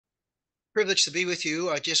Privileged to be with you.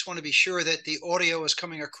 I just want to be sure that the audio is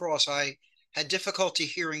coming across. I had difficulty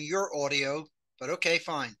hearing your audio, but okay,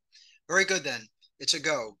 fine. Very good then. It's a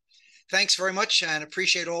go. Thanks very much and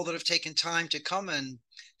appreciate all that have taken time to come and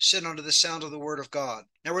sit under the sound of the Word of God.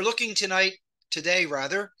 Now we're looking today,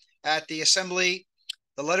 at the assembly,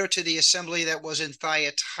 the letter to the assembly that was in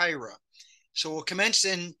Thyatira. So we'll commence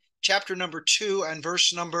in chapter number 2 and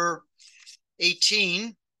verse number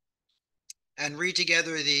 18 and read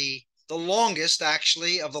together the longest,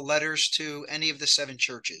 actually, of the letters to any of the seven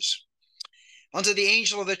churches. Unto the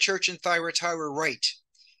angel of the church in Thyatira write,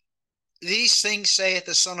 These things saith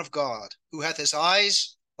the Son of God, who hath his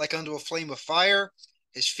eyes like unto a flame of fire,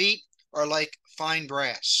 his feet are like fine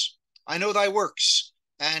brass. I know thy works,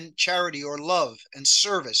 and charity or love, and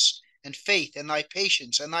service, and faith, and thy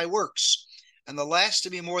patience, and thy works, and the last to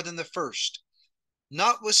be more than the first.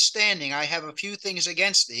 Notwithstanding, I have a few things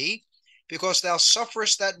against thee, because thou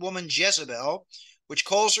sufferest that woman Jezebel, which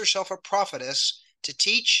calls herself a prophetess, to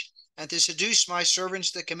teach and to seduce my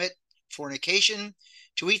servants to commit fornication,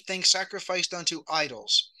 to eat things sacrificed unto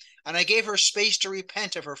idols. And I gave her space to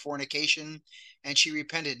repent of her fornication, and she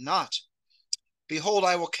repented not. Behold,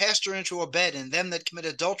 I will cast her into a bed, and them that commit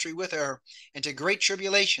adultery with her into great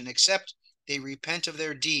tribulation, except they repent of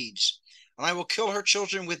their deeds. And I will kill her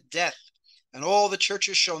children with death, and all the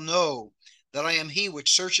churches shall know that I am he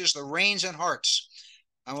which searches the reins and hearts.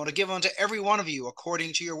 I want to give unto every one of you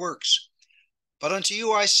according to your works. But unto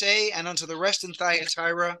you I say, and unto the rest in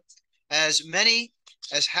Thyatira, as many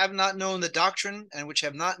as have not known the doctrine, and which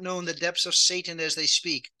have not known the depths of Satan as they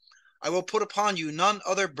speak, I will put upon you none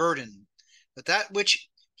other burden, but that which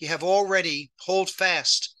ye have already, hold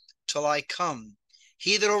fast till I come.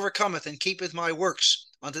 He that overcometh and keepeth my works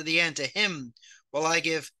unto the end, to him will I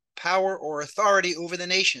give power or authority over the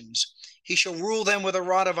nations. He shall rule them with a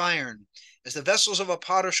rod of iron. As the vessels of a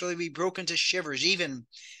potter shall they be broken to shivers, even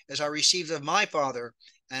as I received of my Father,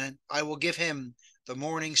 and I will give him the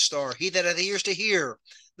morning star. He that hath ears to hear,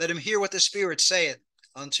 let him hear what the Spirit saith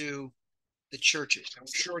unto the churches. I'm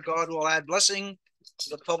sure God will add blessing to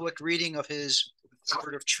the public reading of his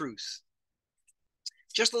word of truth.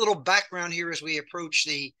 Just a little background here as we approach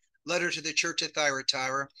the letter to the church at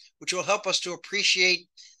Thyatira, which will help us to appreciate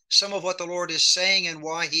some of what the Lord is saying and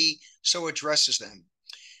why he so addresses them.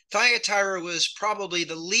 Thyatira was probably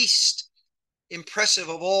the least impressive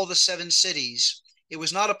of all the seven cities. It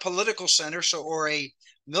was not a political center or a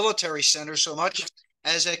military center so much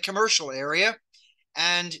as a commercial area,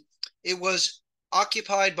 and it was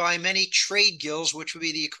occupied by many trade guilds, which would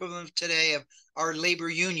be the equivalent today of our labor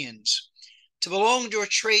unions. To belong to a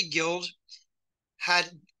trade guild had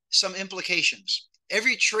some implications.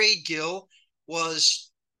 Every trade guild was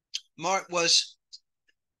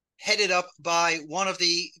headed up by one of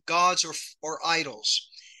the gods or idols.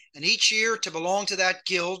 And each year, to belong to that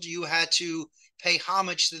guild, you had to pay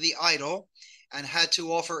homage to the idol and had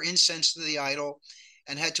to offer incense to the idol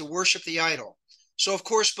and had to worship the idol. So, of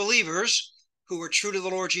course, believers who were true to the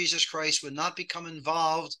Lord Jesus Christ would not become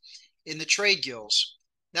involved in the trade guilds.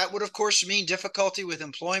 That would, of course, mean difficulty with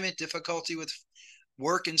employment, difficulty with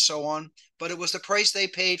work, and so on. But it was the price they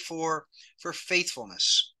paid for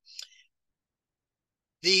faithfulness.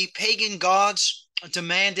 The pagan gods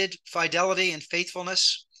demanded fidelity and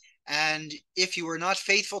faithfulness. And if you were not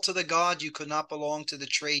faithful to the god, you could not belong to the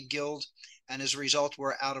trade guild, and as a result,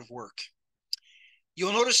 were out of work.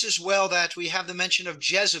 You'll notice as well that we have the mention of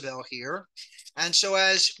Jezebel here. And so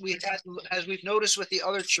as we've noticed with the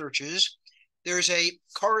other churches, there's a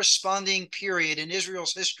corresponding period in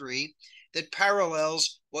Israel's history that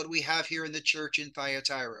parallels what we have here in the church in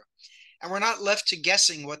Thyatira. And we're not left to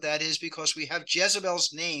guessing what that is because we have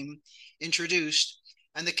Jezebel's name introduced.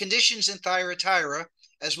 And the conditions in Thyatira,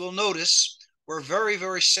 as we'll notice, were very,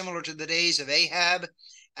 very similar to the days of Ahab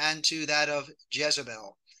and to that of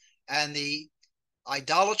Jezebel. And the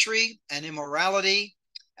idolatry and immorality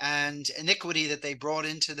and iniquity that they brought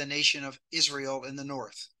into the nation of Israel in the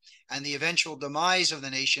north, and the eventual demise of the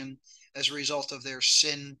nation as a result of their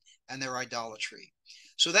sin and their idolatry.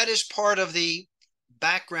 So that is part of the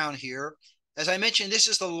background here. As I mentioned, this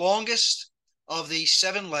is the longest of the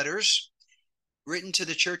 7 letters written to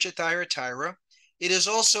the church at Thyatira. It is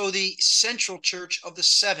also the central church of the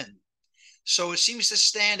 7. So it seems to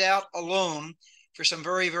stand out alone for some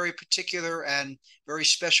very, very particular and very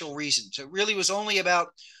special reasons. It really was only about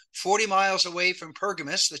 40 miles away from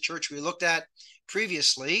Pergamus, the church we looked at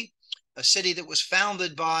previously, a city that was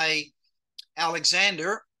founded by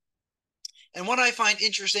Alexander. And what I find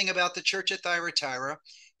interesting about the church at Thyatira,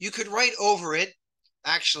 you could write over it,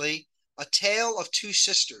 actually, a tale of 2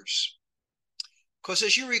 sisters. Because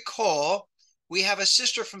as you recall, We have a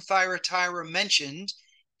sister from Thyatira mentioned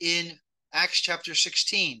in Acts chapter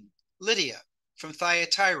 16, Lydia from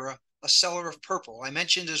Thyatira, a seller of purple. I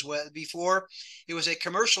mentioned as well before, it was a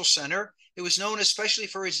commercial center. It was known especially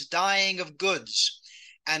for its dyeing of goods.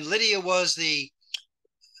 And Lydia was the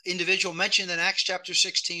individual mentioned in Acts chapter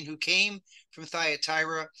 16 who came from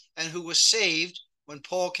Thyatira and who was saved when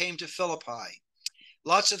Paul came to Philippi.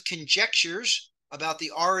 Lots of conjectures about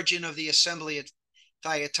the origin of the assembly at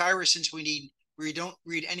Thyatira, since we don't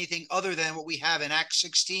read anything other than what we have in Acts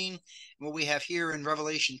 16 and what we have here in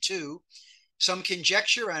Revelation 2. Some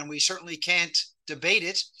conjecture, and we certainly can't debate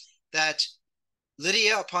it, that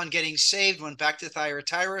Lydia, upon getting saved, went back to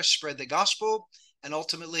Thyatira, spread the gospel, and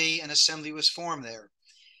ultimately an assembly was formed there.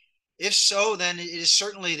 If so, then it is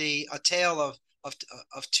certainly a tale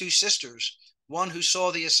of two sisters, one who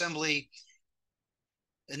saw the assembly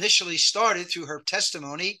initially started through her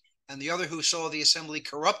testimony, and the other who saw the assembly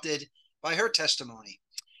corrupted by her testimony.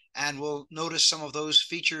 And we'll notice some of those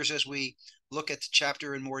features as we look at the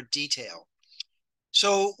chapter in more detail.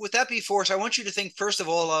 So with that before us, I want you to think first of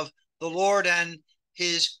all of the Lord and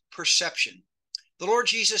his perception. The Lord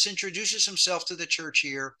Jesus introduces himself to the church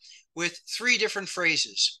here with three different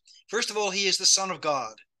phrases. First of all, he is the Son of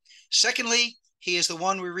God. Secondly, he is the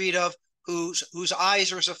one we read of whose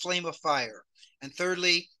eyes are as a flame of fire. And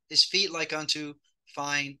thirdly, his feet like unto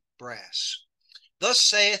fine brass. Thus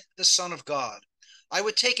saith the Son of God. I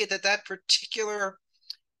would take it that that particular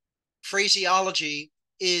phraseology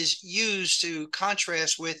is used to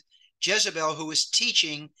contrast with Jezebel, who is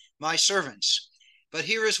teaching my servants. But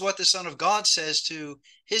here is what the Son of God says to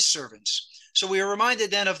his servants. So we are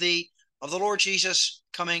reminded then of the Lord Jesus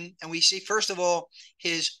coming, and we see first of all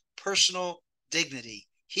his personal dignity.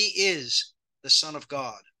 He is the Son of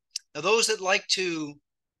God. Now, those that like to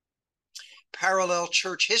parallel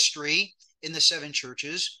church history in the seven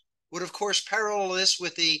churches would, of course, parallel this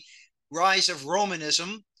with the rise of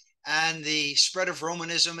Romanism and the spread of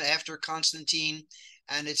Romanism after Constantine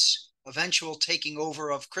and its eventual taking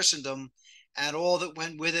over of Christendom, and all that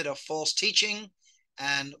went with it of false teaching,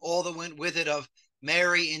 and all that went with it of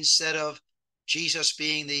Mary instead of Jesus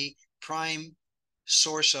being the prime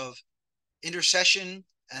source of intercession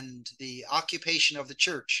and the occupation of the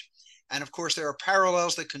church. And of course, there are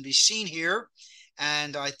parallels that can be seen here.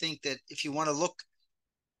 And I think that if you want to look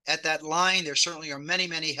at that line, there certainly are many,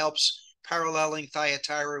 many helps paralleling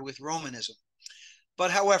Thyatira with Romanism.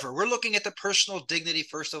 But however, we're looking at the personal dignity,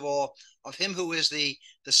 first of all, of him who is the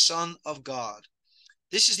Son of God.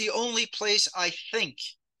 This is the only place, I think,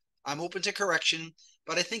 I'm open to correction,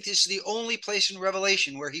 but I think this is the only place in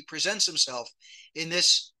Revelation where he presents himself in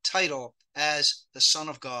this title as the Son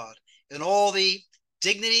of God. In all the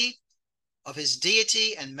dignity of his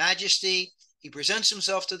deity and majesty, he presents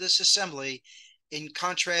himself to this assembly in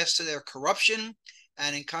contrast to their corruption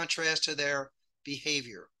and in contrast to their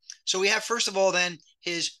behavior. So we have, first of all, then,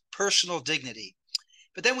 his personal dignity.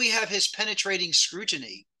 But then we have his penetrating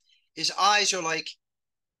scrutiny. His eyes are like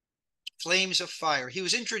flames of fire. He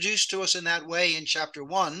was introduced to us in that way in chapter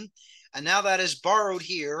 1, and now that is borrowed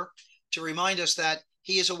here to remind us that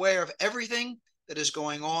he is aware of everything that is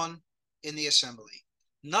going on in the assembly.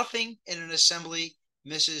 Nothing in an assembly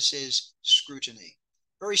misses his scrutiny.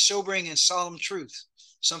 Very sobering and solemn truth,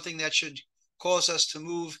 something that should cause us to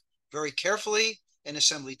move very carefully in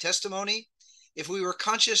assembly testimony. If we were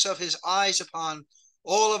conscious of his eyes upon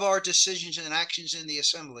all of our decisions and actions in the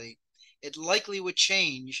assembly, it likely would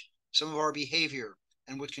change some of our behavior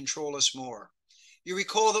and would control us more. You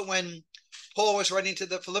recall that when Paul was writing to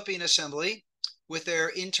the Philippian assembly with their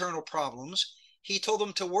internal problems, he told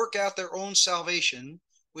them to work out their own salvation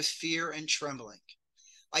with fear and trembling.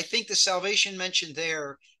 I think the salvation mentioned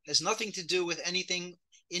there has nothing to do with anything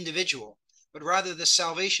individual, but rather the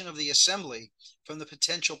salvation of the assembly from the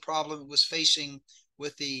potential problem it was facing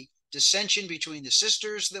with the dissension between the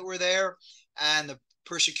sisters that were there and the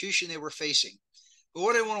persecution they were facing. But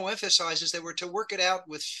what I want to emphasize is that we're to work it out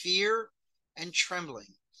with fear and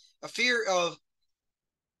trembling, a fear of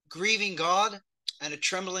grieving God and a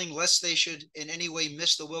trembling lest they should in any way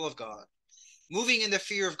miss the will of God. Moving in the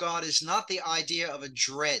fear of God is not the idea of a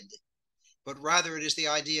dread, but rather it is the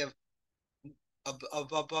idea of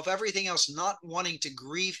above everything else, not wanting to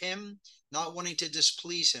grieve him, not wanting to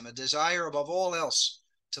displease him, a desire above all else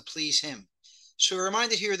to please him. So we're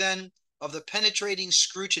reminded here then of the penetrating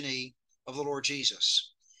scrutiny of the Lord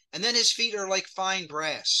Jesus. And then his feet are like fine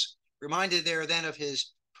brass, reminded there then of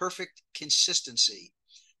his perfect consistency.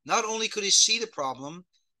 Not only could he see the problem,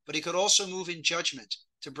 but he could also move in judgment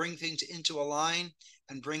to bring things into a line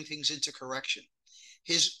and bring things into correction.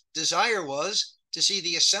 His desire was to see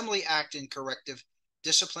the assembly act in corrective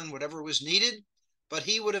discipline whatever was needed, but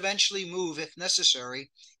he would eventually move if necessary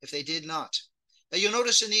if they did not. Now you'll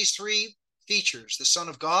notice in these three features, the Son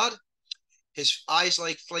of God, his eyes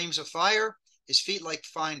like flames of fire, his feet like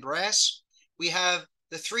fine brass, we have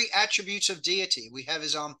the three attributes of deity. We have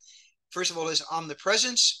his first of all, his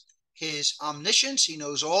omnipresence, his omniscience, he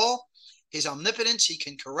knows all, his omnipotence, he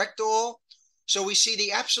can correct all. So we see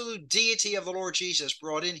the absolute deity of the Lord Jesus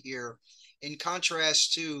brought in here in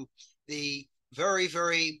contrast to the very,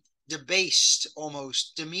 very debased,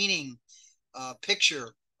 almost demeaning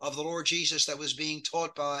picture of the Lord Jesus that was being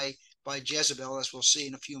taught by Jezebel, as we'll see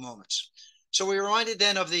in a few moments. So we're reminded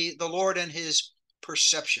then of the Lord and his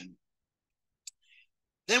perception.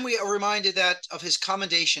 Then we are reminded that of his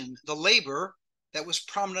commendation, the labor that was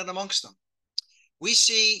prominent amongst them. We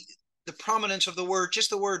see the prominence of the word, just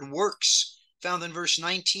the word works, found in verse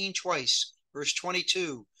 19 twice, verse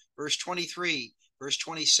 22, verse 23, verse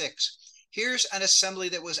 26. Here's an assembly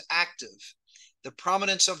that was active, the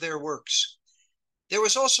prominence of their works. There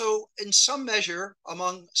was also, in some measure,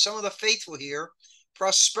 among some of the faithful here,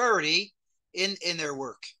 prosperity in their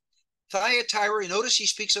work. Thyatira, notice he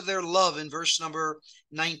speaks of their love in verse number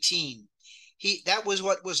 19. That was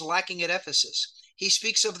what was lacking at Ephesus. He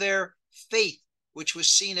speaks of their faith, which was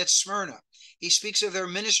seen at Smyrna. He speaks of their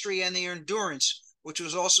ministry and their endurance, which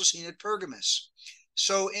was also seen at Pergamos.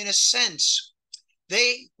 So in a sense,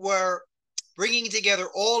 they were bringing together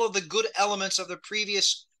all of the good elements of the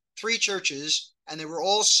previous three churches, and they were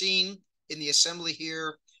all seen in the assembly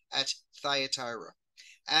here at Thyatira.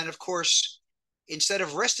 And of course, instead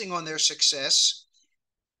of resting on their success,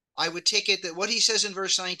 I would take it that what he says in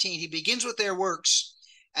verse 19, he begins with their works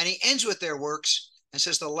and he ends with their works and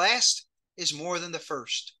says the last is more than the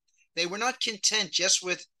first. They were not content just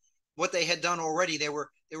with what they had done already. They were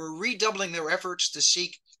redoubling their efforts to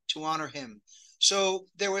seek to honor him. So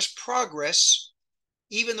there was progress,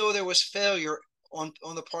 even though there was failure on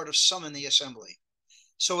the part of some in the assembly.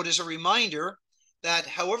 So it is a reminder that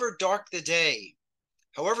however dark the day,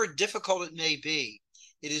 however difficult it may be,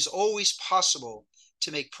 it is always possible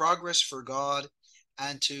to make progress for God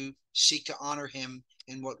and to seek to honor him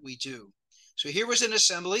in what we do. So here was an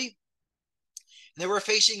assembly, and they were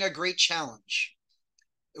facing a great challenge.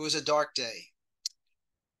 It was a dark day.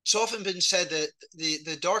 It's often been said that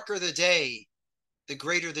the darker the day, the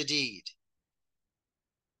greater the deed.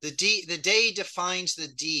 The day defines the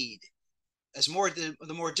deed.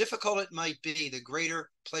 The more difficult it might be, the greater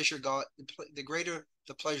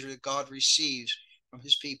the pleasure that God receives from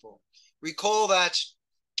his people. Recall that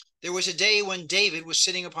there was a day when David was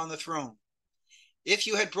sitting upon the throne. If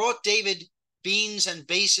you had brought David beans and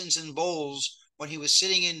basins and bowls when he was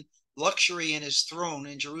sitting in luxury in his throne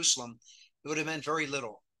in Jerusalem, it would have meant very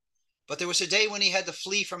little. But there was a day when he had to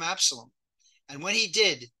flee from Absalom. And when he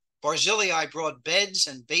did, Barzillai brought beds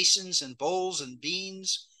and basins and bowls and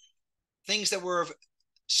beans, things that were of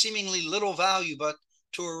seemingly little value, but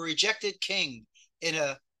to a rejected king in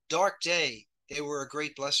a dark day, they were a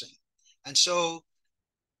great blessing. And so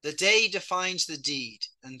the day defines the deed,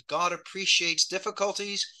 and God appreciates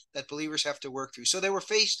difficulties that believers have to work through. So they were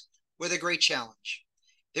faced with a great challenge.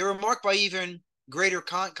 They were marked by even greater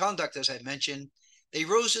conduct, as I mentioned. They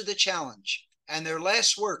rose to the challenge, and their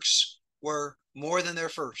last works were more than their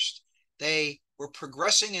first. They were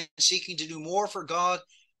progressing and seeking to do more for God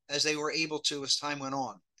as they were able to as time went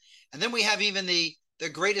on. And then we have even the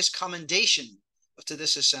greatest commendation to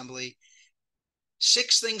this assembly.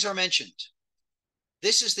 6 things are mentioned.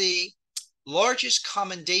 This is the largest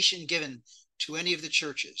commendation given to any of the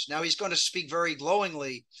churches. Now, he's going to speak very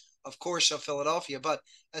glowingly, of course, of Philadelphia, but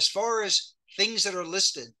as far as things that are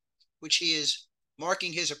listed, which he is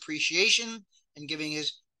marking his appreciation and giving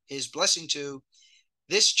his blessing to,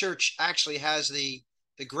 this church actually has the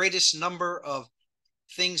greatest number of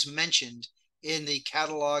things mentioned in the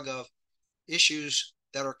catalog of issues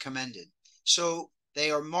that are commended. So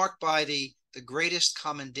they are marked by the greatest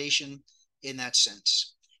commendation in that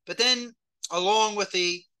sense. But then, along with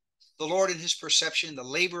the Lord and his perception, the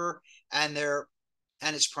labor and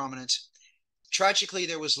its prominence, tragically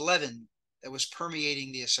there was leaven that was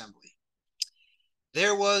permeating the assembly.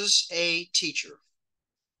 There was a teacher.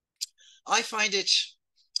 I find it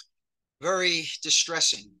very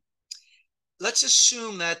distressing. Let's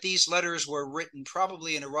assume that these letters were written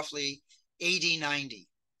probably in a roughly AD 90.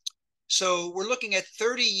 So we're looking at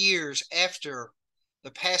 30 years after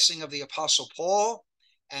the passing of the Apostle Paul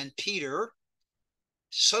and Peter.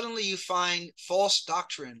 Suddenly you find false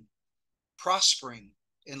doctrine prospering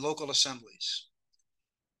in local assemblies.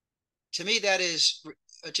 To me, that is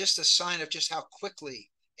just a sign of just how quickly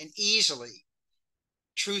and easily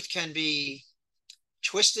truth can be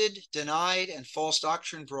twisted, denied, and false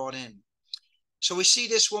doctrine brought in. So we see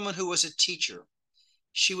this woman who was a teacher.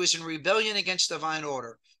 She was in rebellion against divine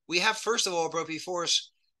order. We have, first of all, brought before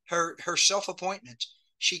us her self-appointment.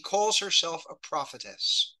 She calls herself a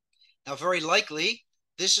prophetess. Now, very likely,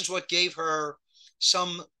 this is what gave her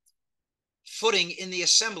some footing in the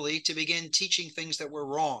assembly to begin teaching things that were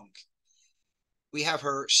wrong. We have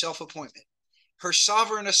her self-appointment, her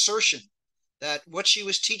sovereign assertion that what she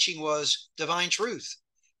was teaching was divine truth,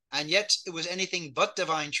 and yet it was anything but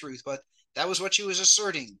divine truth, but that was what she was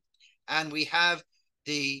asserting. And we have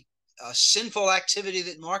the sinful activity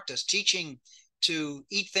that marked us, teaching to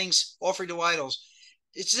eat things offered to idols.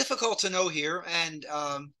 It's difficult to know here, and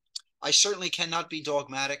I certainly cannot be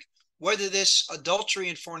dogmatic, whether this adultery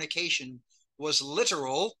and fornication was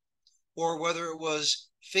literal or whether it was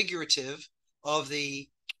figurative of the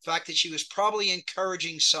fact that she was probably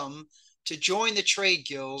encouraging some to join the trade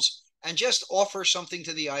guilds and just offer something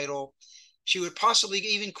to the idol. She would possibly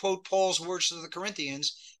even quote Paul's words to the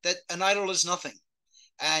Corinthians that an idol is nothing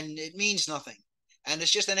and it means nothing and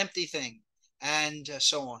it's just an empty thing, and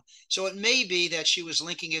so on. So it may be that she was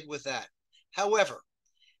linking it with that. However,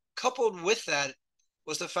 coupled with that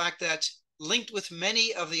was the fact that linked with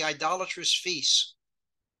many of the idolatrous feasts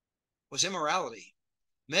was immorality.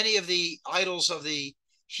 Many of the idols of the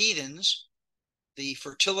heathens, the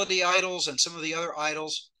fertility idols and some of the other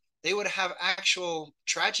idols, they would have actual,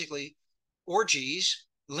 tragically, orgies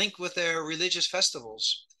linked with their religious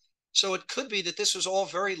festivals. So it could be that this was all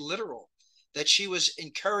very literal, that she was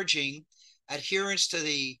encouraging adherence to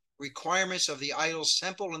the requirements of the idol's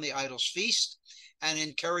temple and the idol's feast, and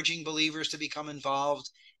encouraging believers to become involved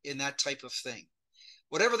in that type of thing.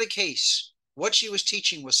 Whatever the case, what she was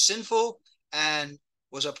teaching was sinful and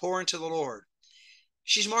was abhorrent to the Lord.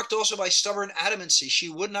 She's marked also by stubborn adamancy. She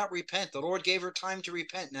would not repent. The Lord gave her time to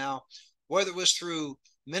repent. Now, whether it was through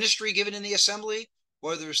ministry given in the assembly,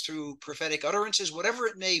 whether it's through prophetic utterances, whatever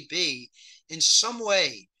it may be, in some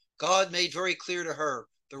way, God made very clear to her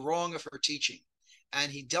the wrong of her teaching.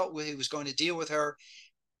 And he was going to deal with her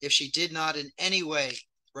if she did not in any way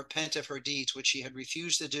repent of her deeds, which she had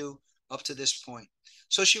refused to do up to this point.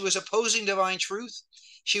 So she was opposing divine truth.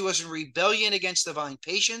 She was in rebellion against divine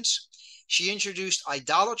patience. She introduced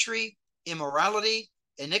idolatry, immorality,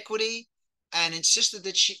 iniquity, and insisted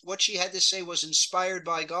that what she had to say was inspired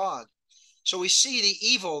by God. So we see the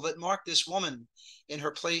evil that marked this woman in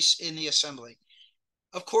her place in the assembly.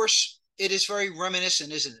 Of course, it is very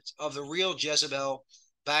reminiscent, isn't it, of the real Jezebel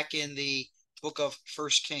back in the book of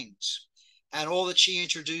First Kings, and all that she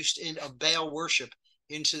introduced in of Baal worship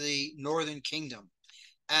into the northern kingdom,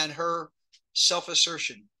 and her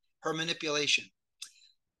self-assertion, her manipulation.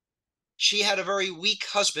 She had a very weak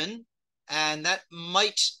husband, and that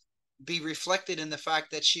might be reflected in the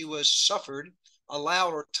fact that she was suffered,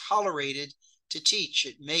 allowed, or tolerated to teach.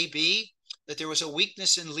 It may be that there was a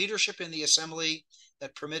weakness in leadership in the assembly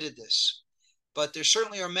that permitted this. But there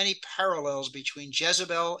certainly are many parallels between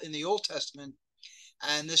Jezebel in the Old Testament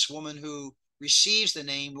and this woman who receives the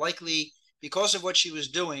name, likely because of what she was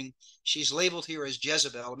doing. She's labeled here as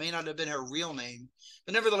Jezebel. It may not have been her real name,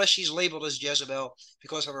 but nevertheless, she's labeled as Jezebel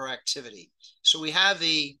because of her activity. So we have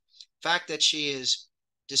the fact that she is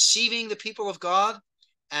deceiving the people of God,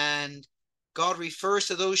 and God refers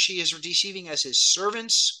to those she is deceiving as his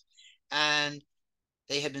servants, and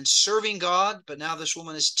they had been serving God, but now this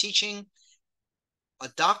woman is teaching a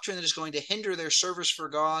doctrine that is going to hinder their service for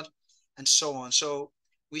God, and so on. So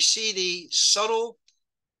we see the subtle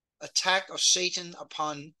attack of Satan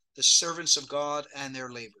upon the servants of God and their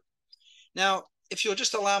labor. Now, if you'll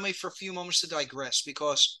just allow me for a few moments to digress,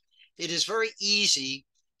 because it is very easy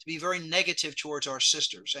to be very negative towards our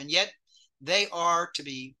sisters, and yet they are to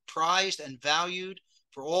be prized and valued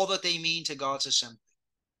for all that they mean to God's assembly.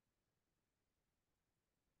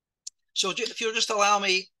 So if you'll just allow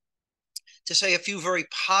me to say a few very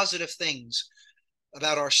positive things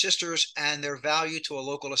about our sisters and their value to a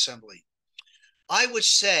local assembly. I would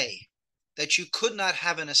say that you could not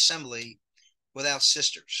have an assembly without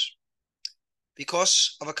sisters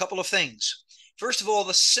because of a couple of things. First of all,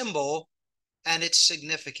 the symbol and its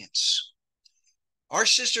significance. Our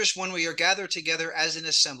sisters, when we are gathered together as an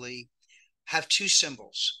assembly, have two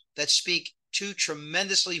symbols that speak two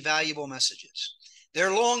tremendously valuable messages.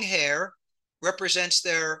 Their long hair represents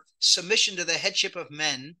their submission to the headship of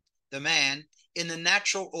men, the man, in the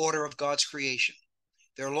natural order of God's creation.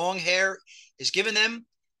 Their long hair is given them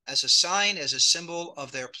as a sign, as a symbol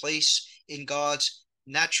of their place in God's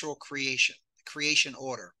natural creation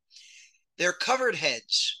order. Their covered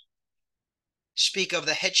heads speak of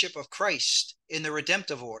the headship of Christ in the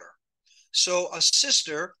redemptive order. So a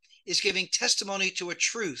sister is giving testimony to a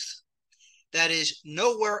truth that is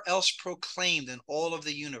nowhere else proclaimed in all of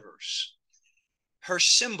the universe. Her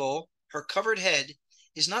symbol, her covered head,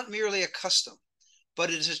 is not merely a custom, but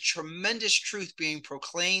it is a tremendous truth being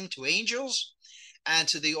proclaimed to angels and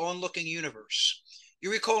to the onlooking universe.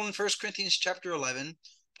 You recall in 1 Corinthians chapter 11,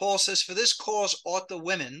 Paul says, "For this cause ought the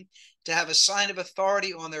women to have a sign of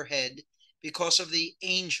authority on their head because of the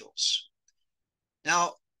angels."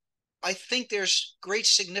 Now, I think there's great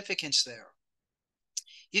significance there.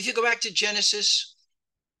 If you go back to Genesis,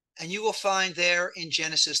 and you will find there in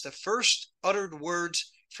Genesis the first uttered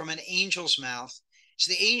words from an angel's mouth. It's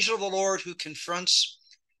the angel of the Lord who confronts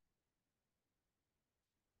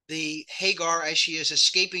the Hagar as she is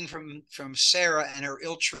escaping from Sarah and her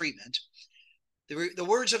ill treatment. The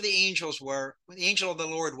words of the angels were, the angel of the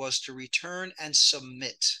Lord was to return and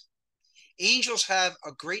submit. Angels have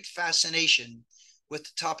a great fascination with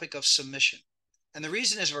the topic of submission. And the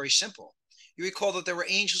reason is very simple. You recall that there were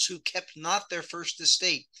angels who kept not their first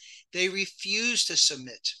estate. They refused to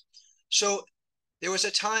submit. So there was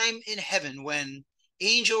a time in heaven when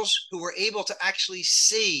angels who were able to actually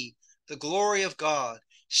see the glory of God,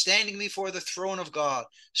 standing before the throne of God,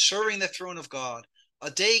 serving the throne of God,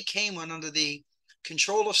 a day came when under the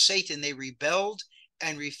control of Satan, they rebelled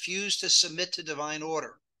and refused to submit to divine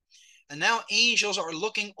order. And now angels are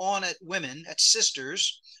looking on at women, at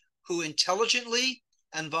sisters, who intelligently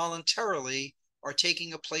and voluntarily are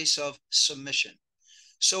taking a place of submission.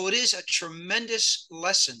 So it is a tremendous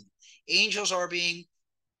lesson angels are being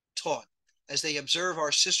taught as they observe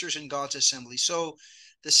our sisters in God's assembly. So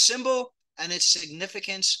the symbol and its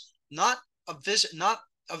significance, not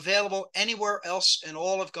available anywhere else in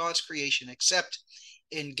all of God's creation, except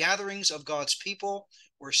in gatherings of God's people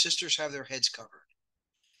where sisters have their heads covered.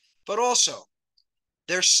 But also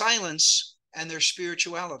their silence and their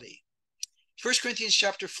spirituality. 1 Corinthians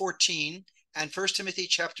chapter 14 and 1 Timothy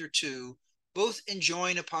chapter 2 both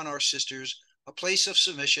enjoin upon our sisters a place of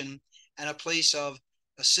submission and a place of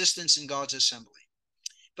assistance in God's assembly.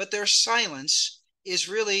 But their silence is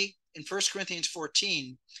really, in 1 Corinthians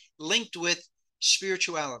 14, linked with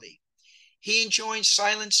spirituality. He enjoins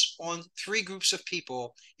silence on three groups of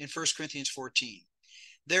people in 1 Corinthians 14.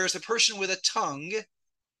 There is the person with a tongue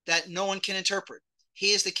that no one can interpret.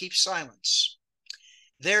 He is to keep silence.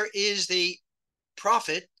 There is the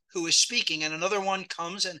prophet who is speaking, and another one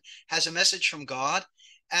comes and has a message from God,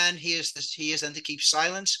 and he is then to keep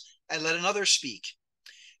silence and let another speak.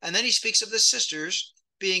 And then he speaks of the sisters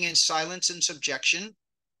being in silence and subjection,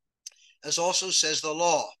 as also says the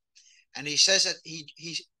law. And he says that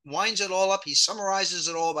he winds it all up. He summarizes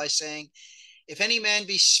it all by saying, "If any man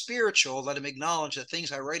be spiritual, let him acknowledge the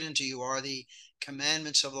things I write unto you are the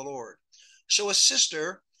commandments of the Lord." So a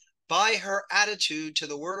sister, by her attitude to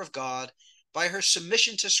the word of God, by her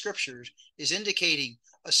submission to scriptures, is indicating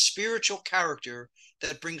a spiritual character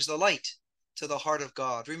that brings the light to the heart of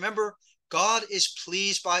God. Remember, God is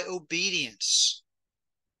pleased by obedience.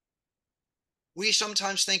 We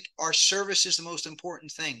sometimes think our service is the most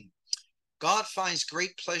important thing. God finds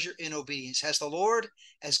great pleasure in obedience. Has the Lord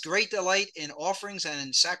as great delight in offerings and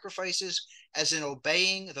in sacrifices as in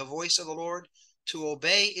obeying the voice of the Lord? To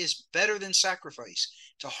obey is better than sacrifice,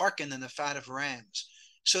 to hearken than the fat of rams.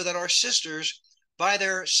 So that our sisters, by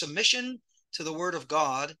their submission to the word of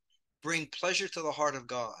God, bring pleasure to the heart of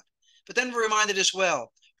God. But then we're reminded as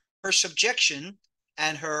well, her subjection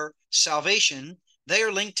and her salvation, they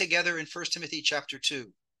are linked together in 1 Timothy chapter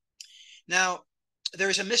 2. Now, there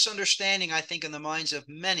is a misunderstanding, I think, in the minds of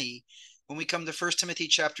many when we come to 1 Timothy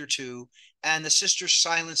chapter 2 and the sister's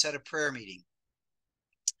silence at a prayer meeting.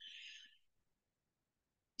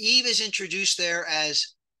 Eve is introduced there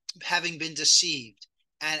as having been deceived,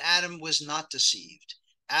 and Adam was not deceived.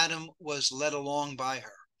 Adam was led along by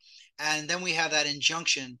her. And then we have that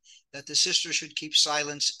injunction that the sister should keep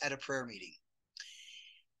silence at a prayer meeting.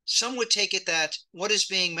 Some would take it that what is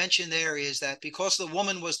being mentioned there is that because the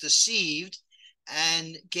woman was deceived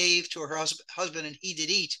and gave to her husband and he did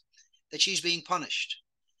eat, that she's being punished.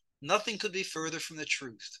 Nothing could be further from the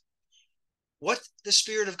truth. What the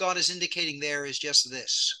Spirit of God is indicating there is just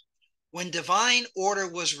this. When divine order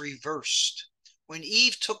was reversed, when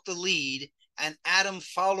Eve took the lead and Adam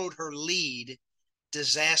followed her lead,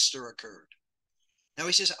 disaster occurred. Now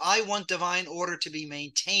he says, I want divine order to be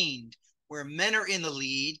maintained where men are in the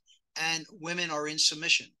lead and women are in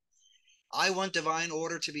submission. I want divine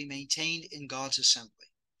order to be maintained in God's assembly.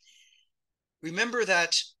 Remember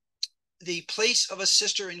that the place of a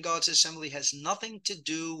sister in God's assembly has nothing to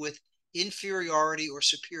do with inferiority or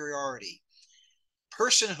superiority.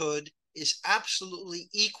 Personhood is absolutely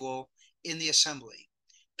equal in the assembly.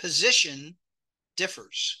 Position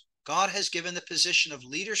differs. God has given the position of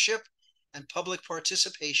leadership and public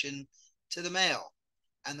participation to the male,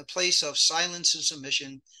 and the place of silence and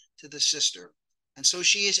submission to the sister. And so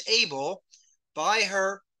she is able, by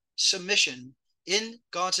her submission in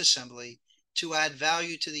God's assembly, to add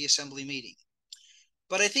value to the assembly meeting.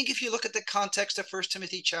 But I think if you look at the context of 1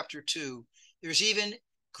 Timothy chapter 2, there's even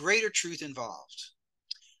greater truth involved.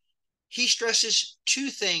 He stresses two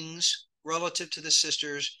things relative to the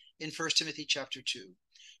sisters in 1 Timothy chapter 2.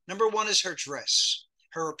 Number one is her dress,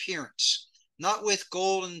 her appearance, not with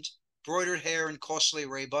gold and embroidered hair and costly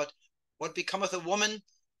array, but what becometh a woman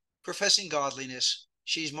professing godliness.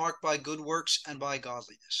 She's marked by good works and by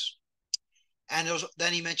godliness. And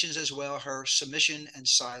then he mentions as well her submission and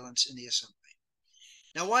silence in the assembly.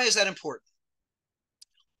 Now, why is that important?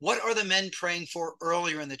 What are the men praying for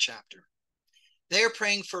earlier in the chapter? They are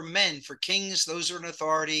praying for men, for kings, those who are in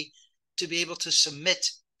authority, to be able to submit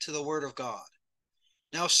to the word of God.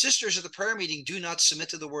 Now, if sisters at the prayer meeting do not submit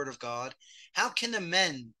to the word of God, how can the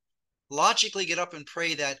men logically get up and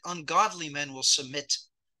pray that ungodly men will submit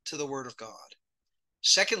to the word of God?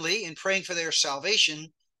 Secondly, in praying for their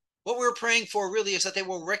salvation, what we're praying for really is that they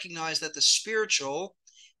will recognize that the spiritual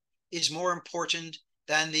is more important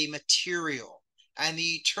than the material, and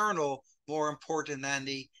the eternal more important than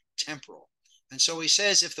the temporal. And so he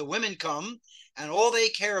says, if the women come and all they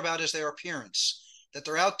care about is their appearance, that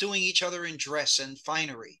they're outdoing each other in dress and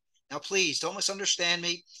finery. Now, please don't misunderstand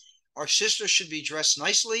me. Our sisters should be dressed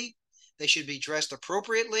nicely. They should be dressed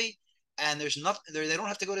appropriately. And there's nothing, they don't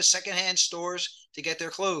have to go to secondhand stores to get their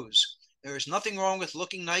clothes. There is nothing wrong with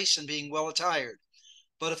looking nice and being well attired.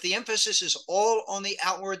 But if the emphasis is all on the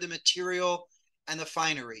outward, the material, and the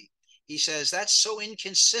finery, he says that's so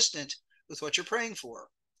inconsistent with what you're praying for.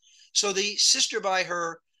 So the sister, by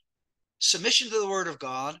her submission to the word of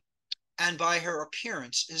God and by her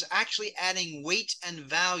appearance, is actually adding weight and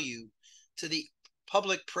value to the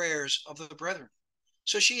public prayers of the brethren.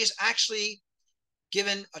 So she is actually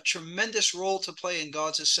given a tremendous role to play in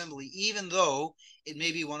God's assembly, even though it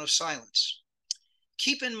may be one of silence.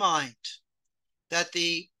 Keep in mind that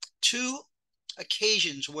the two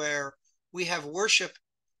occasions where we have worship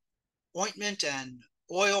ointment and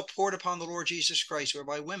oil poured upon the Lord Jesus Christ were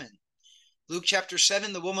by women. Luke chapter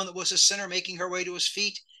 7, the woman that was a sinner making her way to his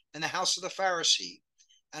feet in the house of the Pharisee.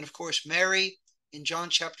 And of course, Mary in John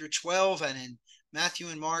chapter 12 and in Matthew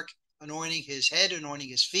and Mark, anointing his head, anointing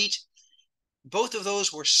his feet. Both of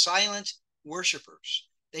those were silent worshipers.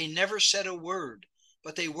 They never said a word,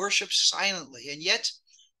 but they worshiped silently. And yet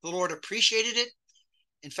the Lord appreciated it.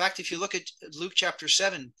 In fact, if you look at Luke chapter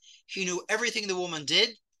 7, he knew everything the woman did.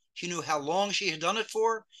 He knew how long she had done it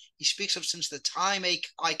for. He speaks of since the time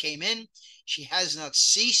I came in, she has not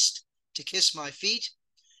ceased to kiss my feet.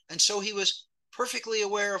 And so he was perfectly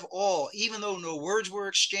aware of all, even though no words were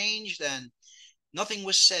exchanged and nothing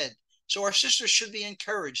was said. So our sisters should be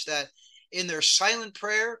encouraged that in their silent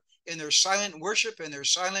prayer, in their silent worship, in their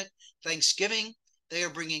silent thanksgiving, they are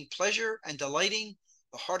bringing pleasure and delighting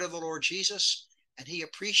the heart of the Lord Jesus, and he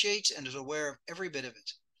appreciates and is aware of every bit of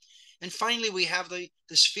it. And finally, we have the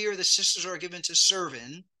sphere the sisters are given to serve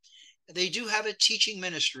in. They do have a teaching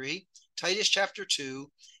ministry. Titus chapter 2,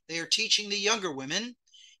 they are teaching the younger women,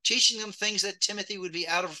 teaching them things that Timothy would be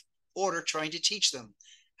out of order trying to teach them.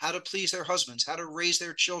 How to please their husbands, how to raise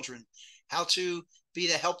their children, how to be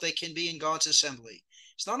the help they can be in God's assembly.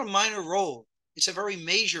 It's not a minor role. It's a very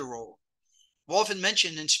major role. I've often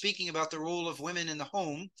mentioned in speaking about the role of women in the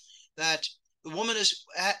home that the woman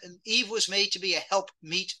Eve was made to be a help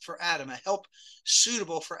meet for Adam, a help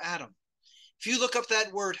suitable for Adam. If you look up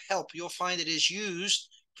that word help, you'll find it is used,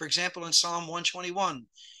 for example, in Psalm 121.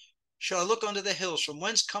 Shall I look unto the hills? From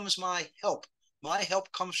whence comes my help? My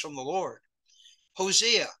help comes from the Lord.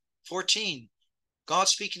 Hosea 14, God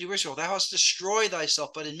speaking to Israel, thou hast destroyed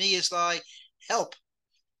thyself, but in me is thy help.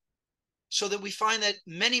 So that we find that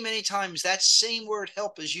many, many times that same word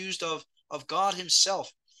help is used of God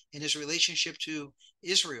himself in his relationship to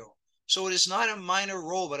Israel. So it is not a minor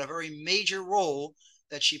role, but a very major role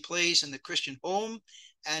that she plays in the Christian home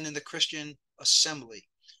and in the Christian assembly.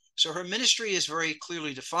 So her ministry is very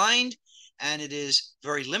clearly defined, and it is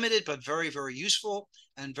very limited, but very, very useful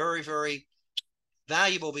and very, very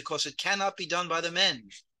valuable because it cannot be done by the men.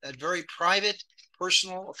 That very private,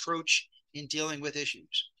 personal approach in dealing with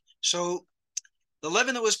issues. So the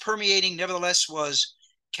leaven that was permeating, nevertheless,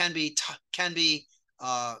 can be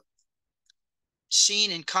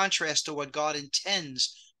seen in contrast to what God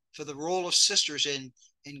intends for the role of sisters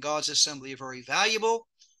in God's assembly. Very valuable,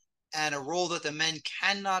 and a role that the men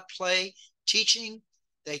cannot play. Teaching,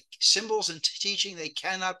 symbols and teaching they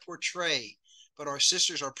cannot portray, but our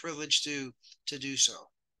sisters are privileged to do so.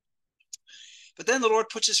 But then the Lord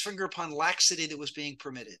puts his finger upon laxity that was being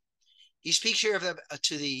permitted. He speaks here of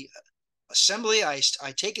to the assembly. I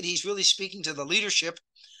take it he's really speaking to the leadership,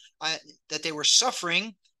 that they were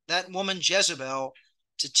suffering that woman Jezebel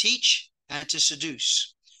to teach and to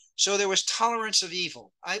seduce. So there was tolerance of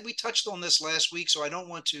evil. We touched on this last week, so I don't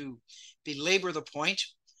want to belabor the point.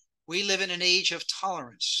 We live in an age of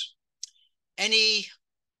tolerance. Any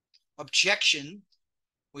objection,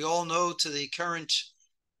 we all know, to the current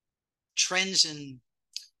trends in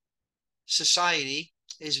society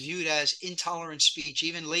is viewed as intolerant speech,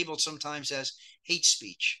 even labeled sometimes as hate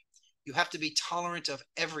speech. You have to be tolerant of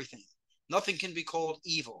everything. Nothing can be called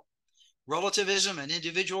evil. Relativism and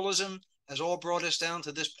individualism has all brought us down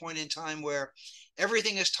to this point in time where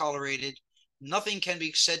everything is tolerated. Nothing can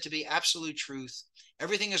be said to be absolute truth.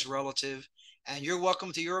 Everything is relative, and you're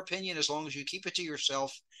welcome to your opinion as long as you keep it to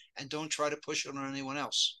yourself and don't try to push it on anyone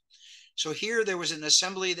else. So here there was an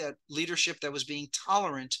assembly, that leadership that was being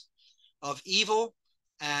tolerant of evil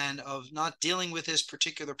and of not dealing with this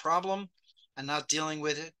particular problem and not dealing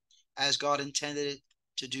with it as God intended it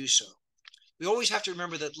to do so. We always have to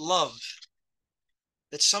remember that love,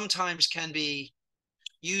 that sometimes can be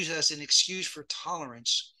used as an excuse for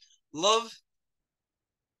tolerance. Love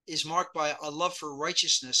is marked by a love for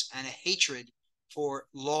righteousness and a hatred for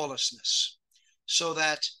lawlessness, so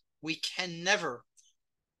that we can never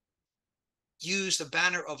use the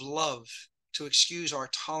banner of love to excuse our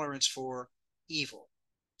tolerance for evil.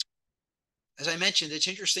 As I mentioned, it's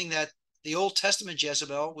interesting that the Old Testament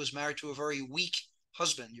Jezebel was married to a very weak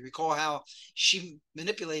husband. You recall how she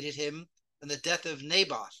manipulated him in the death of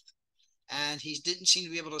Naboth, and he didn't seem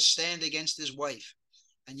to be able to stand against his wife,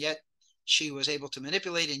 and yet she was able to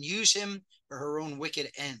manipulate and use him for her own wicked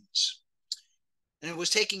ends. And it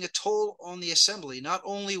was taking a toll on the assembly. Not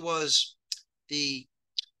only was the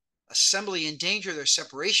assembly in danger, their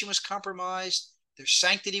separation was compromised, their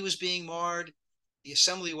sanctity was being marred, the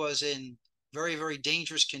assembly was in very, very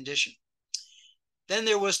dangerous condition. Then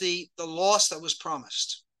there was the loss that was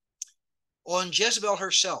promised. On Jezebel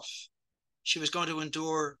herself, she was going to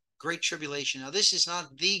endure great tribulation. Now, this is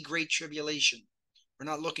not the great tribulation. We're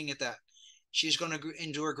not looking at that. She's going to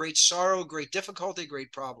endure great sorrow, great difficulty,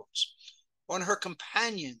 great problems. On her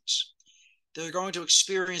companions, they're going to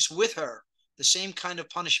experience with her the same kind of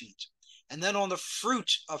punishment. And then on the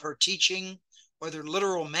fruit of her teaching, whether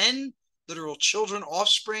literal men, literal children,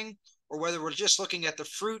 offspring, or whether we're just looking at the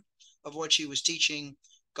fruit of what she was teaching,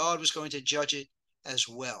 God was going to judge it as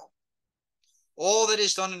well. All that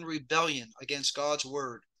is done in rebellion against God's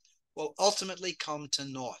word will ultimately come to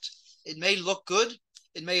naught. It may look good.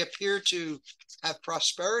 It may appear to have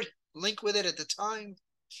prosperity linked with it at the time,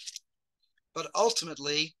 but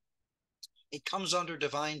ultimately it comes under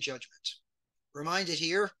divine judgment. Reminded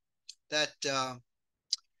here that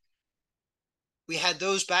we had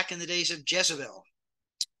those back in the days of Jezebel.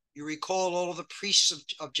 You recall all of the priests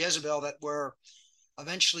of Jezebel that were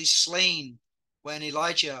eventually slain when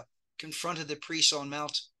Elijah confronted the priests on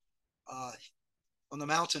the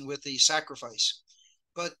mountain with the sacrifice.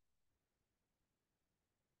 But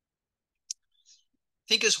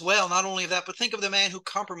think as well, not only of that, but think of the man who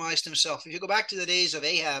compromised himself. If you go back to the days of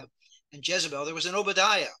Ahab and Jezebel, there was an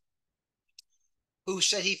Obadiah who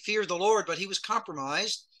said he feared the Lord, but he was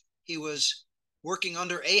compromised. He was working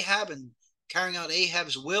under Ahab and carrying out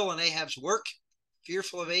Ahab's will and Ahab's work,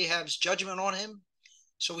 fearful of Ahab's judgment on him.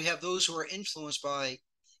 So we have those who are influenced by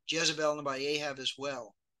Jezebel and by Ahab as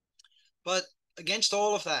well. But against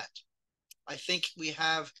all of that, I think we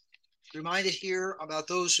have reminded here about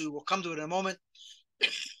those who will come to it in a moment.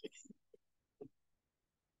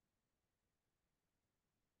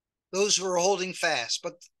 Those who are holding fast,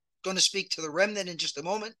 but going to speak to the remnant in just a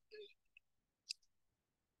moment.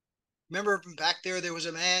 Remember back there was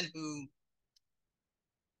a man who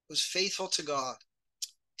was faithful to God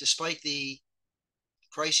despite the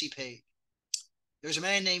price he paid. There's a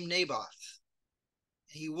man named Naboth.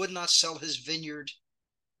 He would not sell his vineyard.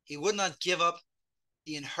 He would not give up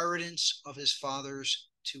the inheritance of his fathers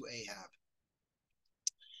to Ahab.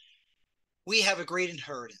 We have a great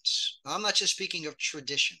inheritance. Now, I'm not just speaking of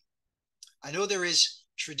tradition. I know there is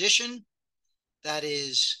tradition that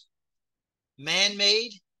is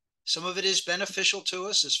man-made. Some of it is beneficial to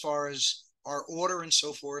us as far as our order and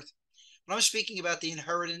so forth. But I'm speaking about the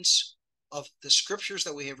inheritance of the scriptures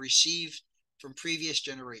that we have received from previous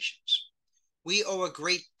generations. We owe a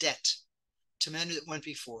great debt to men that went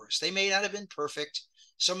before us. They may not have been perfect.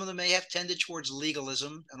 Some of them may have tended towards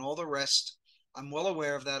legalism and all the rest. I'm well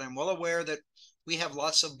aware of that. I'm well aware that we have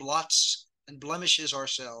lots of blots and blemishes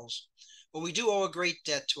ourselves. But we do owe a great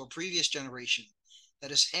debt to a previous generation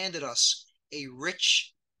that has handed us a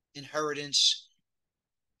rich inheritance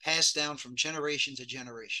passed down from generation to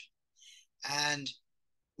generation. And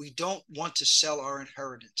we don't want to sell our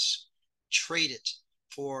inheritance, trade it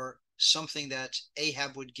for something that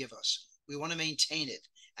Ahab would give us. We want to maintain it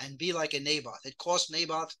and be like a Naboth. It cost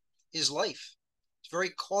Naboth his life. It's very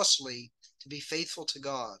costly to be faithful to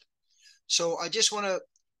God. So I just want to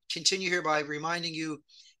continue here by reminding you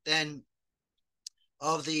then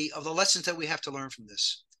of the lessons that we have to learn from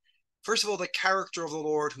this. First of all, the character of the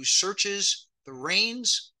Lord who searches the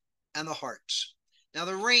reins and the hearts. Now,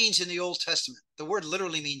 the reins in the Old Testament, the word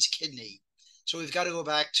literally means kidney. So we've got to go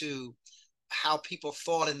back to how people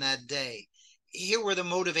thought in that day. Here were the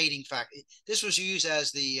motivating factor. This was used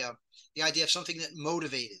as the idea of something that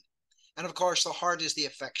motivated. And of course, the heart is the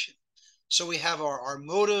affection. So we have our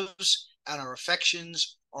motives and our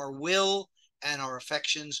affections, our will and our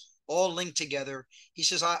affections all linked together. He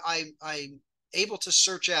says, I'm able to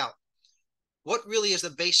search out what really is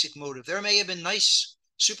the basic motive. There may have been nice,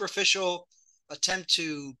 superficial attempt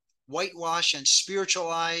to whitewash and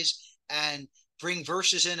spiritualize and bring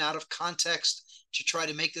verses in out of context to try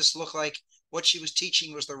to make this look like what she was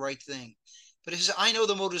teaching was the right thing. But he says, I know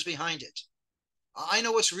the motives behind it. I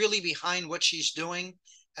know what's really behind what she's doing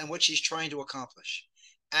and what she's trying to accomplish.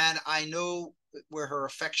 And I know where her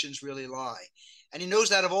affections really lie. And he knows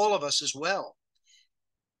that of all of us as well.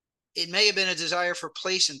 It may have been a desire for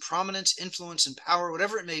place and prominence, influence and power,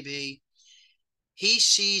 whatever it may be. He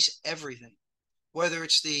sees everything, whether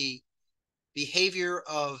it's the behavior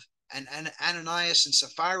of an Ananias and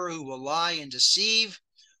Sapphira who will lie and deceive,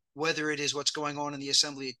 whether it is what's going on in the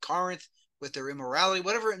assembly at Corinth with their immorality,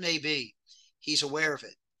 whatever it may be, he's aware of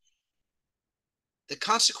it. The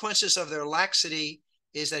consequences of their laxity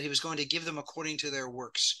is that he was going to give them according to their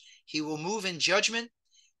works. He will move in judgment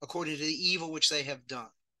according to the evil which they have done,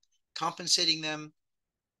 compensating them,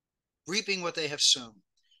 reaping what they have sown.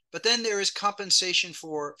 But then there is compensation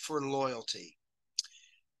for loyalty.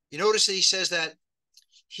 You notice that he says that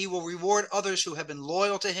he will reward others who have been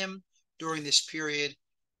loyal to him during this period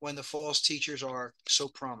when the false teachers are so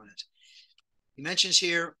prominent. He mentions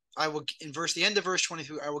here, I will, in the end of verse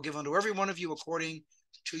 23, I will give unto every one of you according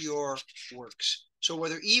to your works. So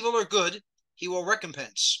whether evil or good, he will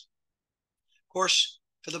recompense. Of course,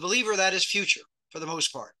 for the believer, that is future for the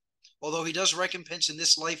most part. Although he does recompense in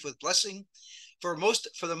this life with blessing, for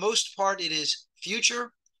the most part, it is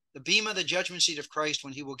future, the bema, the judgment seat of Christ,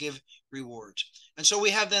 when he will give rewards. And so we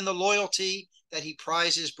have then the loyalty that he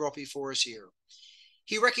prizes brought before us here.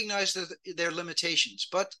 He recognized their limitations,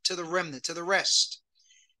 but to the remnant, to the rest,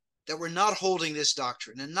 that were not holding this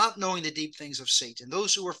doctrine and not knowing the deep things of Satan,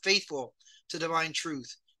 those who were faithful to divine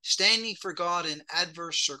truth, standing for God in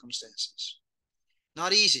adverse circumstances.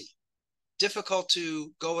 Not easy, difficult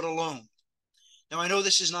to go it alone. Now, I know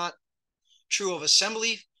this is not true of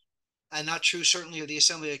assembly and not true certainly of the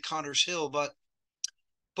assembly at Connor's Hill, but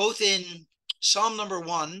both in Psalm number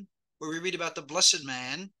 1, where we read about the blessed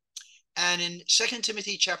man, and in 2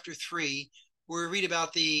 Timothy chapter 3, where we read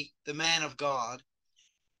about the man of God,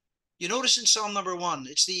 you notice in Psalm number 1,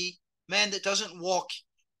 it's the man that doesn't walk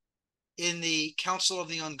in the counsel of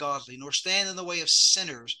the ungodly, nor stand in the way of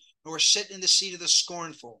sinners, nor sit in the seat of the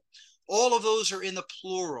scornful. All of those are in the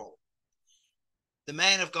plural. The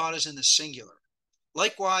man of God is in the singular.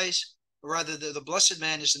 Likewise, or rather the blessed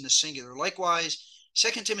man is in the singular. Likewise,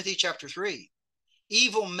 2 Timothy chapter 3,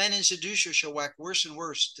 evil men and seducers shall wax worse and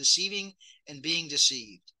worse, deceiving and being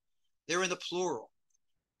deceived. They're in the plural,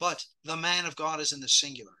 but the man of God is in the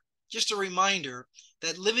singular. Just a reminder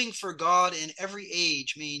that living for God in every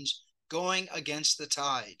age means going against the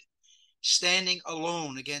tide, standing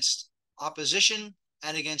alone against opposition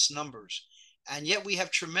and against numbers. And yet we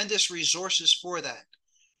have tremendous resources for that.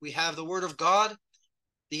 We have the Word of God,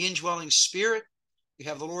 the indwelling Spirit. We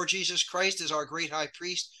have the Lord Jesus Christ as our great high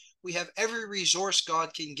priest. We have every resource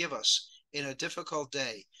God can give us in a difficult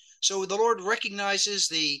day. So the Lord recognizes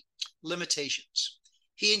the limitations.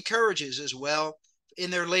 He encourages as well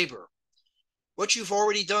in their labor. What you've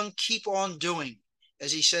already done, keep on doing,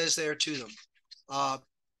 as he says there to them. I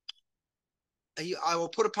will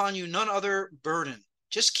put upon you none other burden.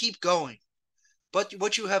 Just keep going. But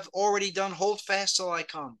what you have already done, hold fast till I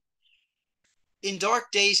come. In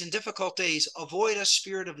dark days and difficult days, avoid a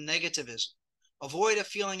spirit of negativism. Avoid a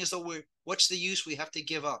feeling as though what's the use, we have to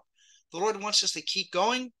give up. The Lord wants us to keep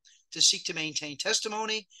going, to seek to maintain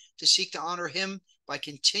testimony, to seek to honor him by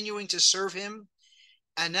continuing to serve him.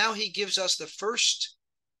 And now he gives us the first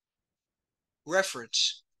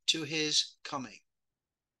reference to his coming.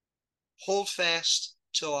 Hold fast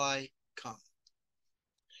till I come.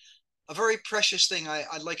 A very precious thing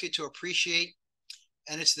I'd like you to appreciate,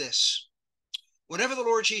 and it's this. Whenever the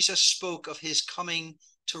Lord Jesus spoke of his coming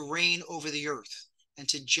to reign over the earth and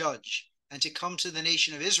to judge and to come to the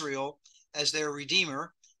nation of Israel as their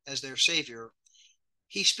Redeemer, as their Savior,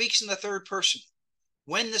 he speaks in the third person.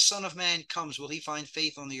 When the Son of Man comes, will he find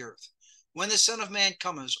faith on the earth? When the Son of Man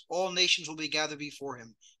comes, all nations will be gathered before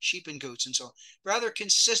him, sheep and goats and so on. Rather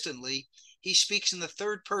consistently, he speaks in the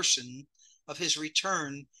third person of his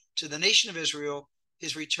return to the nation of Israel,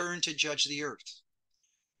 his return to judge the earth.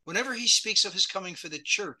 Whenever he speaks of his coming for the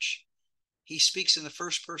church, he speaks in the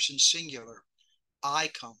first person singular. I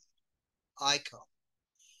come, I come.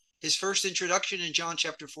 His first introduction in John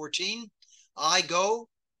chapter 14, I go,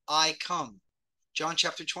 I come. John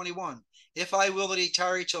chapter 21, if I will that he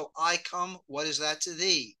tarry till I come, what is that to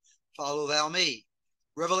thee? Follow thou me.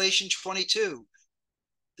 Revelation 22,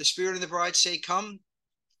 the Spirit and the bride say, come,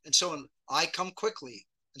 and so on. I come quickly,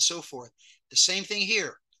 and so forth. The same thing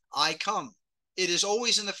here. I come. It is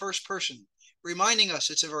always in the first person, reminding us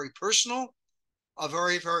it's a very personal, a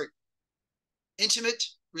very, very intimate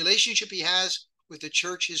relationship he has with the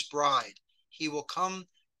church, his bride. He will come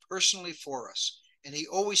personally for us. And he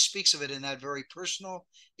always speaks of it in that very personal,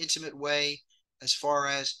 intimate way as far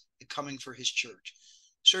as the coming for his church.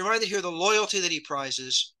 So reminded here the loyalty that he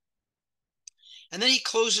prizes. And then he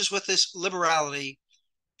closes with this liberality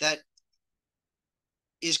that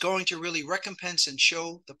is going to really recompense and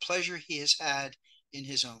show the pleasure he has had in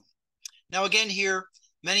his own. Now, again, here,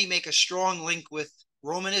 many make a strong link with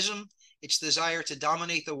Romanism. Its desire to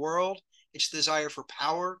dominate the world, its desire for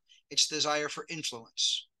power, its desire for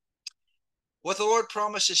influence. What the Lord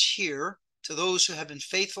promises here to those who have been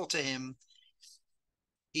faithful to him,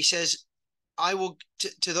 he says, I will,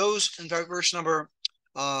 to those, in verse number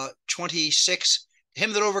 26,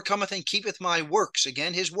 him that overcometh and keepeth my works,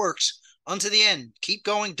 again, his works, unto the end. Keep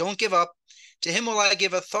going, don't give up. To him will I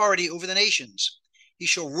give authority over the nations. He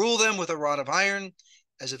shall rule them with a rod of iron.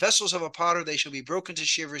 As the vessels of a potter, they shall be broken to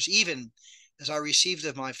shivers, even as I received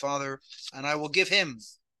of my Father, and I will give him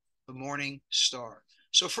the morning star.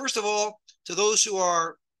 So first of all, to those who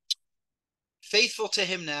are faithful to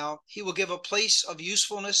him now, he will give a place of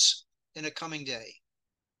usefulness in a coming day.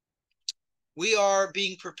 We are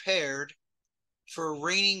being prepared for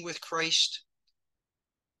reigning with Christ,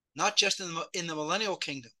 not just in the millennial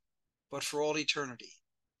kingdom, but for all eternity.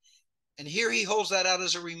 And here he holds that out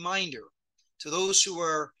as a reminder to those who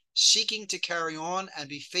are seeking to carry on and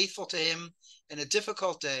be faithful to him in a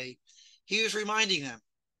difficult day. He is reminding them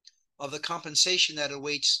of the compensation that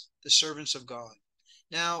awaits the servants of God.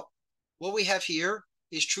 Now, what we have here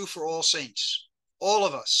is true for all saints. All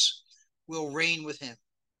of us will reign with him.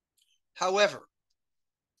 However,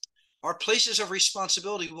 our places of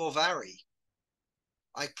responsibility will vary.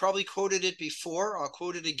 I probably quoted it before. I'll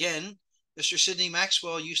quote it again. Mr. Sidney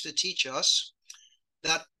Maxwell used to teach us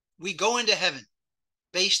that we go into heaven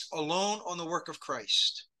based alone on the work of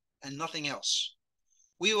Christ and nothing else.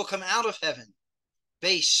 We will come out of heaven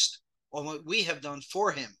based on what we have done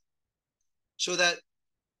for him, so that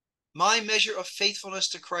my measure of faithfulness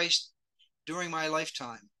to Christ during my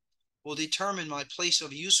lifetime will determine my place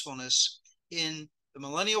of usefulness in the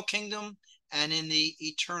millennial kingdom and in the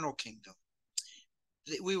eternal kingdom.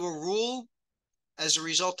 We will rule as a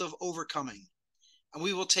result of overcoming, and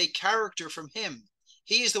we will take character from him.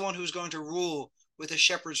 He is the one who's going to rule with a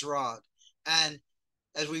shepherd's rod. And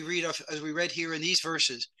as we read here in these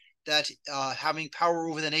verses, that having power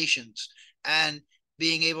over the nations and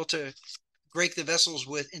being able to break the vessels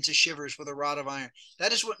into shivers with a rod of iron.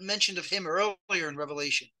 That is what mentioned of him earlier in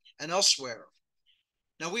Revelation and elsewhere.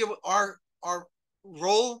 Now our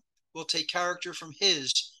role will take character from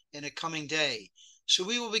his in a coming day. So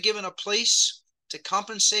we will be given a place to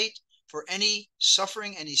compensate for any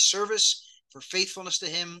suffering, any service, for faithfulness to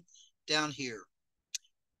him down here.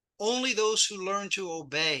 Only those who learn to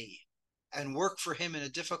obey and work for him in a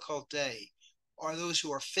difficult day are those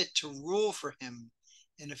who are fit to rule for him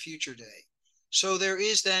in a future day. So there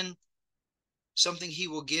is then something he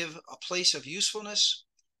will give, a place of usefulness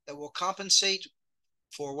that will compensate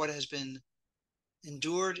for what has been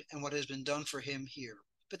endured and what has been done for him here.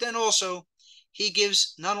 But then also he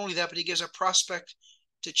gives not only that, but he gives a prospect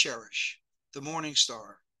to cherish, the morning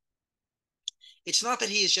star. It's not that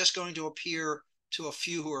he is just going to appear to a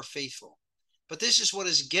few who are faithful, but this is what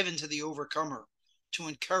is given to the overcomer to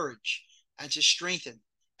encourage and to strengthen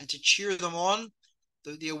and to cheer them on.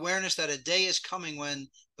 The awareness that a day is coming when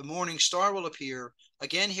the morning star will appear.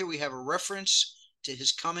 Again, here we have a reference to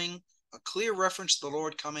his coming, a clear reference to the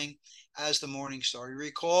Lord coming as the morning star. You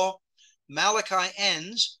recall, Malachi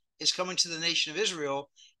ends his coming to the nation of Israel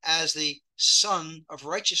as the Son of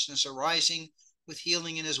Righteousness arising with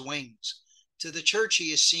healing in his wings. To the church,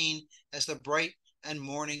 he is seen as the bright and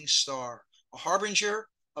morning star, a harbinger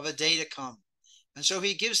of a day to come. And so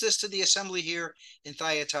he gives this to the assembly here in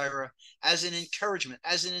Thyatira as an encouragement,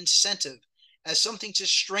 as an incentive, as something to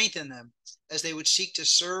strengthen them as they would seek to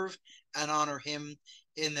serve and honor him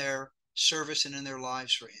in their service and in their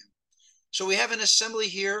lives for him. So we have an assembly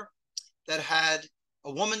here that had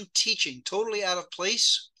a woman teaching totally out of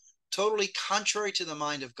place, totally contrary to the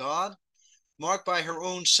mind of God, marked by her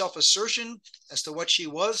own self-assertion as to what she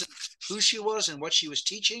was, who she was, and what she was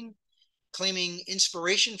teaching, claiming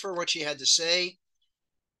inspiration for what she had to say.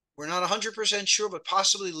 We're not 100% sure, but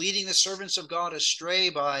possibly leading the servants of God astray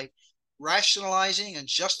by rationalizing and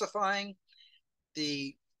justifying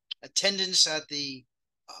the attendance at the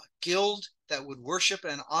guild that would worship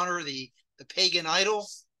and honor the pagan idol,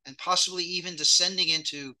 and possibly even descending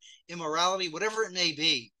into immorality, whatever it may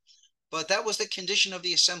be. But that was the condition of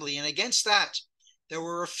the assembly. And against that, there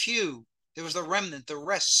were a few. There was the remnant, the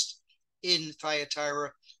rest in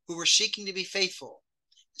Thyatira, who were seeking to be faithful,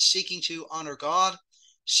 seeking to honor God,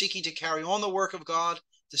 seeking to carry on the work of God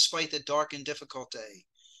despite the dark and difficult day.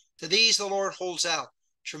 To these, the Lord holds out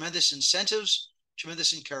tremendous incentives,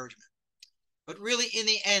 tremendous encouragement. But really, in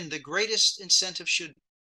the end, the greatest incentive should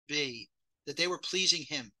be that they were pleasing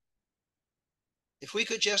him. If we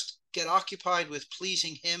could just get occupied with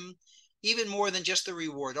pleasing him, even more than just the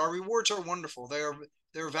reward. Our rewards are wonderful.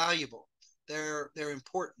 They're valuable. They're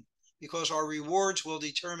important, because our rewards will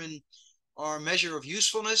determine our measure of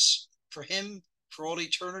usefulness for him for all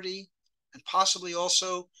eternity, and possibly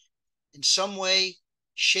also in some way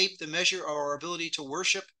shape the measure of our ability to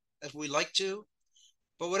worship as we like to.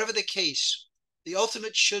 But whatever the case, the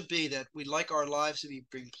ultimate should be that we'd like our lives to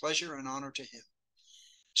bring pleasure and honor to him.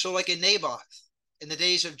 So like in Naboth, in the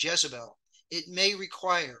days of Jezebel, it may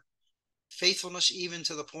require faithfulness even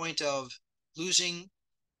to the point of losing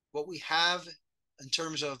what we have in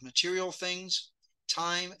terms of material things,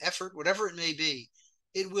 time, effort, whatever it may be.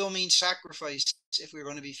 It will mean sacrifice if we're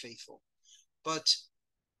going to be faithful. But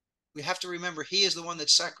we have to remember he is the one that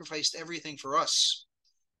sacrificed everything for us.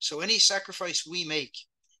 So any sacrifice we make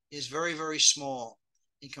is very, very small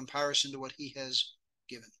in comparison to what he has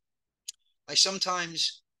given. I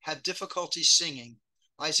sometimes have difficulty singing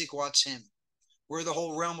Isaac Watts' hymn, "Were the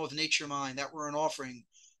whole realm of nature mine, that were an offering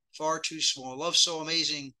far too small. Love so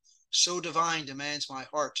amazing, so divine demands my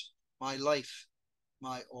heart, my life,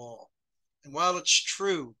 my all." And while it's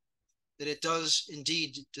true that it does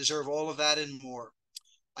indeed deserve all of that and more,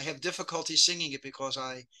 I have difficulty singing it because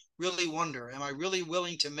I really wonder, am I really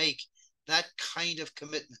willing to make that kind of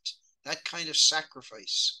commitment, that kind of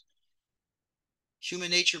sacrifice? Human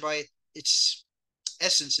nature by its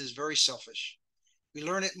essence is very selfish. We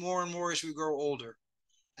learn it more and more as we grow older.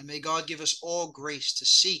 And may God give us all grace to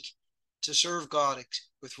seek to serve God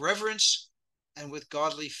with reverence and with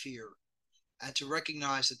godly fear, and to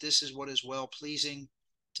recognize that this is what is well-pleasing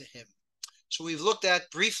to him. So we've looked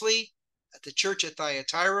at briefly at the church at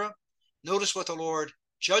Thyatira. Notice what the Lord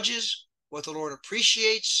judges, what the Lord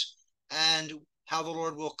appreciates, and how the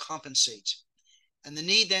Lord will compensate. And the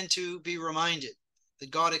need then to be reminded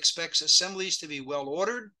that God expects assemblies to be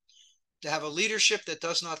well-ordered, to have a leadership that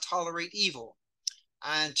does not tolerate evil,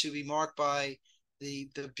 and to be marked by the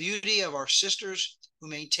beauty of our sisters who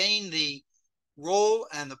maintain the role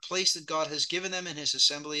and the place that God has given them in his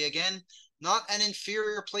assembly. Again, not an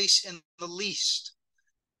inferior place in the least,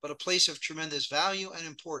 but a place of tremendous value and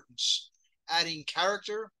importance, adding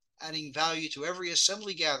character, adding value to every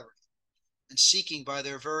assembly gathering, and seeking by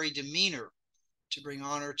their very demeanor to bring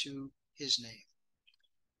honor to his name.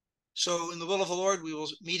 So in the will of the Lord, we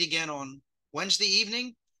will meet again on Wednesday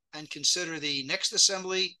evening and consider the next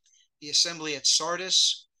assembly, the assembly at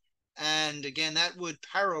Sardis. And again, that would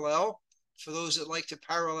parallel, for those that like to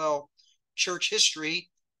parallel church history,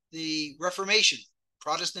 the Reformation,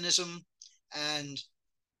 Protestantism, and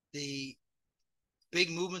the big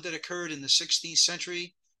movement that occurred in the 16th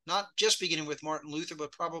century, not just beginning with Martin Luther,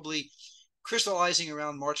 but probably crystallizing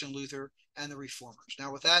around Martin Luther and the Reformers.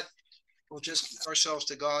 Now with that, we'll just give ourselves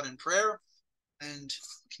to God in prayer and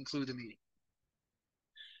conclude the meeting.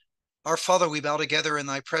 Our Father, we bow together in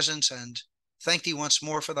thy presence and thank thee once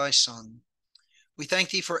more for thy Son. We thank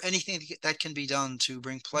thee for anything that can be done to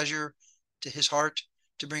bring pleasure to his heart,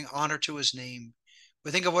 to bring honor to his name.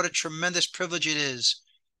 We think of what a tremendous privilege it is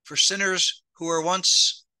for sinners who were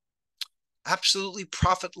once absolutely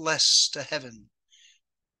profitless to heaven,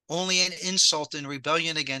 only an insult and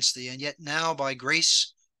rebellion against thee, and yet now by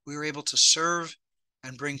grace we are able to serve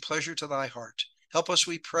and bring pleasure to thy heart. Help us,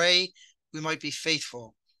 we pray, we might be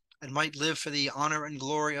faithful and might live for the honor and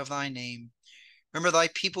glory of thy name. Remember thy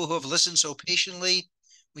people who have listened so patiently.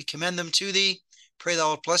 We commend them to thee. Pray thou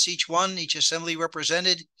wilt bless each one, each assembly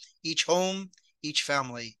represented, each home, each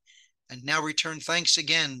family. And now return thanks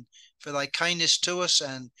again for thy kindness to us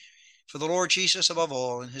and for the Lord Jesus above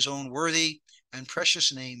all, in his own worthy and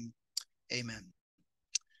precious name. Amen.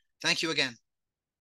 Thank you again.